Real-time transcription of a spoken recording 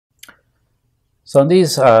So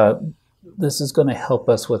these, this is going to help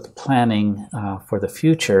us with planning for the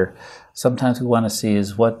future. Sometimes we want to see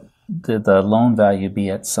is what did the loan value be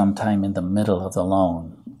at some time in the middle of the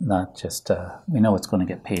loan, not just, we know it's going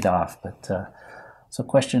to get paid off, but so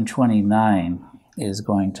question 29 is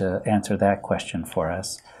going to answer that question for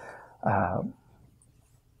us.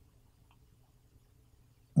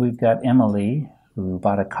 We've got Emily, who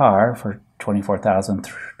bought a car for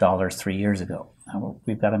 $24,000 3 years ago.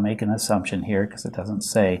 We've got to make an assumption here because it doesn't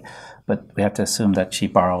say, but we have to assume that she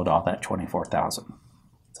borrowed all that $24,000.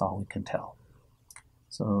 That's all we can tell.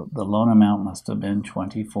 So the loan amount must have been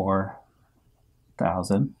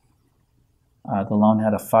 $24,000. The loan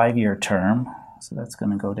had a 5-year term, so that's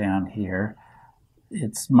going to go down here.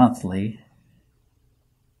 It's monthly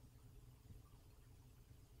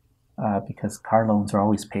because car loans are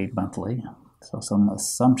always paid monthly. So some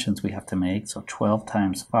assumptions we have to make. So 12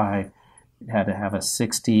 times 5, it had to have a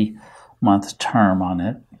 60-month term on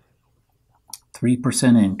it,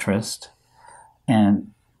 3% interest,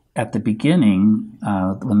 and at the beginning,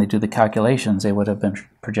 when they do the calculations, they would have been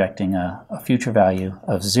projecting a future value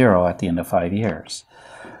of 0 at the end of 5 years.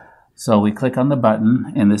 So we click on the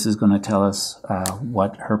button, and this is going to tell us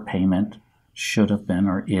what her payment should have been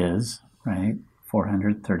or is, right?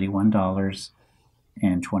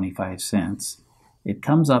 $431.25. It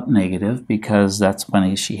comes up negative because that's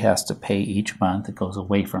money she has to pay each month. It goes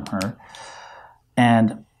away from her.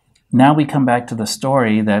 And now we come back to the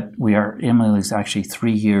story that Emily's actually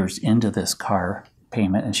 3 years into this car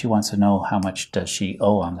payment, and she wants to know how much does she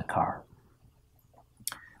owe on the car.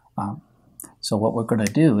 So what we're going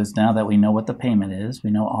to do is, now that we know what the payment is,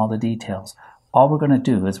 we know all the details, all we're going to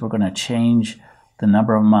do is we're going to change the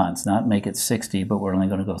number of months, not make it 60, but we're only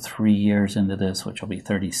going to go 3 years into this, which will be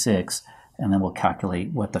 36, and then we'll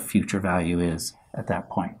calculate what the future value is at that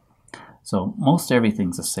point. So most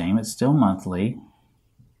everything's the same. It's still monthly.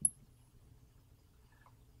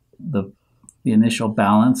 The initial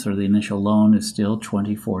balance or the initial loan is still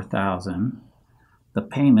 $24,000. The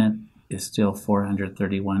payment is still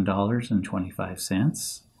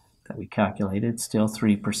 $431.25 that we calculated, still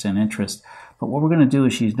 3% interest. But what we're going to do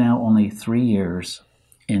is she's now only 3 years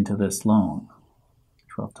into this loan.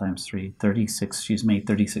 12 times 3, 36. She's made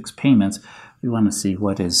 36 payments. We want to see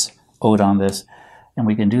what is owed on this. And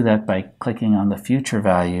we can do that by clicking on the future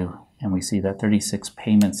value, and we see that 36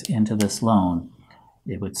 payments into this loan,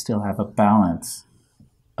 it would still have a balance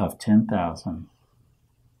of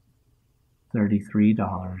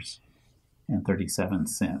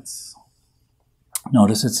 $10,033.37.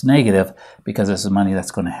 Notice it's negative because this is money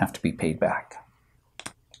that's going to have to be paid back.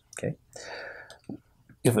 Okay.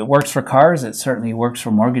 If it works for cars, it certainly works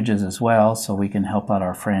for mortgages as well, so we can help out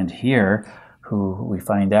our friend here, who we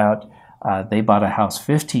find out they bought a house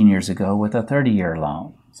 15 years ago with a 30-year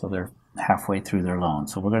loan. So they're halfway through their loan.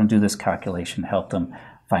 So we're going to do this calculation, help them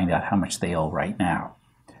find out how much they owe right now.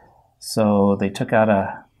 So they took out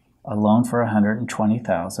a loan for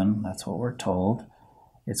 $120,000. That's what we're told.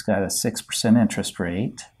 It's got a 6% interest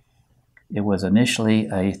rate. It was initially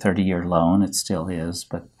a 30-year loan. It still is,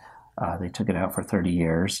 but they took it out for 30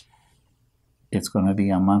 years. It's going to be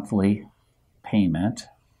a monthly payment.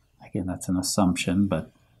 Again, that's an assumption, but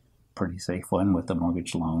pretty safe one with the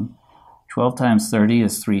mortgage loan. 12 times 30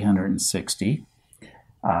 is 360.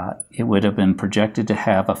 It would have been projected to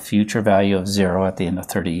have a future value of 0 at the end of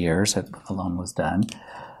 30 years when the loan was done.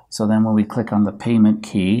 So then when we click on the payment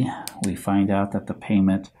key, we find out that the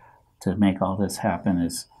payment to make all this happen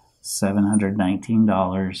is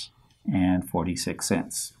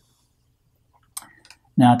 $719.46.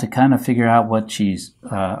 Now, to kind of figure out what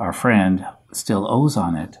our friend still owes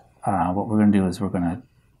on it, what we're going to do is we're going to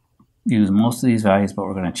use most of these values, but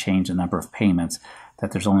we're going to change the number of payments,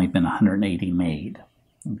 that there's only been 180 made.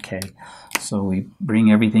 Okay, so we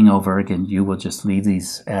bring everything over. Again, you will just leave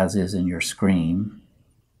these as is in your screen.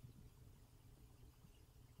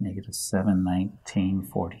 Negative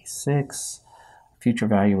 719.46. Future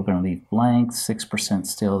value we're going to leave blank, 6%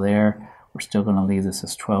 still there. We're still going to leave this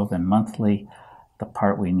as 12 and monthly. The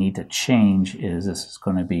part we need to change is this is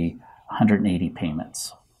going to be 180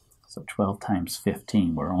 payments. So 12 times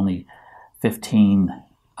 15. We're only 15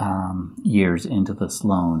 years into this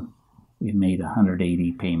loan. We've made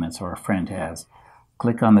 180 payments, or our friend has.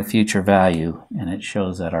 Click on the future value, and it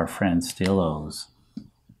shows that our friend still owes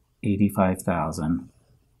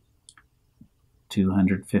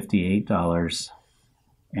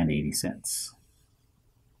 $85,258.80.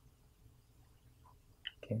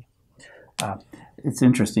 Okay. It's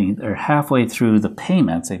interesting. They're halfway through the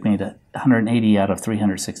payments. They've made 180 out of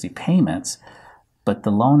 360 payments, but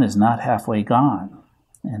the loan is not halfway gone.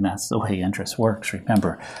 And that's the way interest works.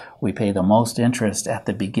 Remember, we pay the most interest at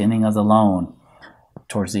the beginning of the loan.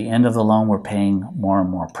 Towards the end of the loan, we're paying more and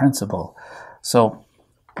more principal. So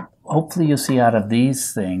hopefully you see out of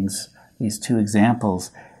these things, these two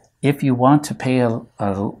examples, if you want to pay a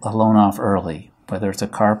loan off early, whether it's a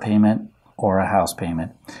car payment or a house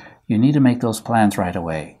payment, you need to make those plans right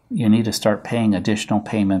away. You need to start paying additional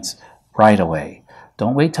payments right away.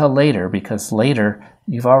 Don't wait till later, because later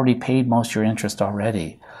you've already paid most of your interest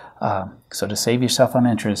already. So to save yourself on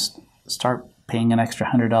interest, start paying an extra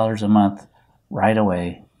 $100 a month right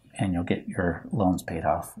away, and you'll get your loans paid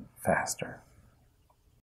off faster.